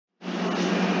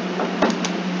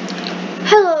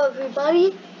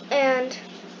everybody, and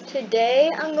today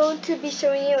I'm going to be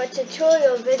showing you a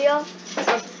tutorial video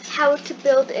of how to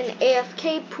build an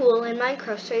AFK pool in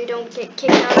Minecraft so you don't get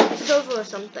kicked out of the server or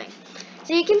something.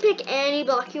 So you can pick any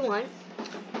block you want.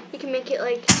 You can make it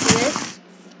like this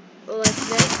or like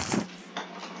this,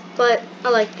 but I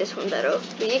like this one better.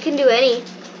 But you can do any.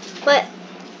 But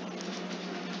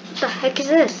what the heck is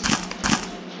this?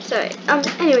 Sorry.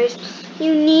 Anyways,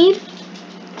 you need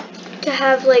to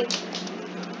have like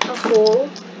a hole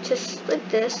just like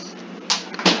this,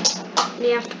 and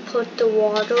you have to put the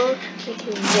water like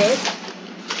this,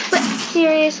 but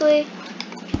seriously,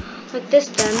 like this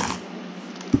then.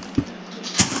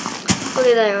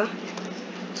 Okay, there.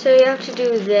 So you have to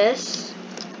do this,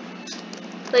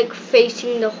 like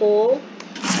facing the hole.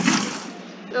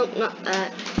 Nope, not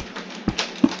that.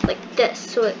 Like this,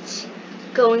 so it's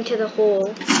going to the hole,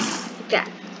 like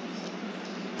that.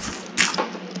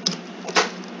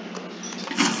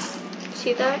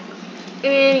 See that? And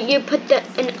then you put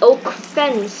an oak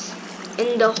fence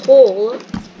in the hole,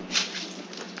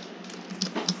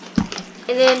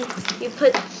 and then you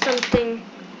put something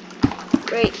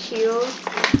right here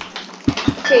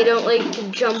so you don't like to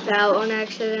jump out on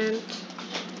accident.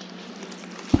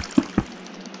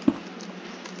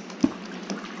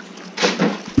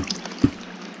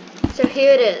 So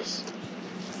here it is.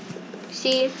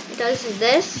 See, it does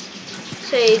this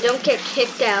so you don't get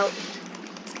kicked out.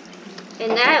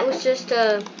 And that was just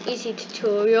a easy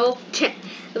tutorial.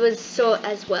 It was short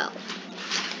as well.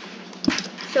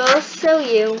 So I'll show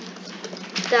you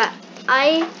that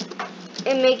I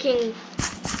am making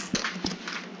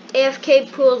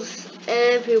AFK pools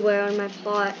everywhere on my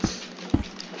plots.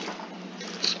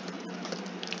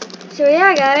 So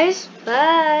yeah guys,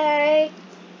 bye!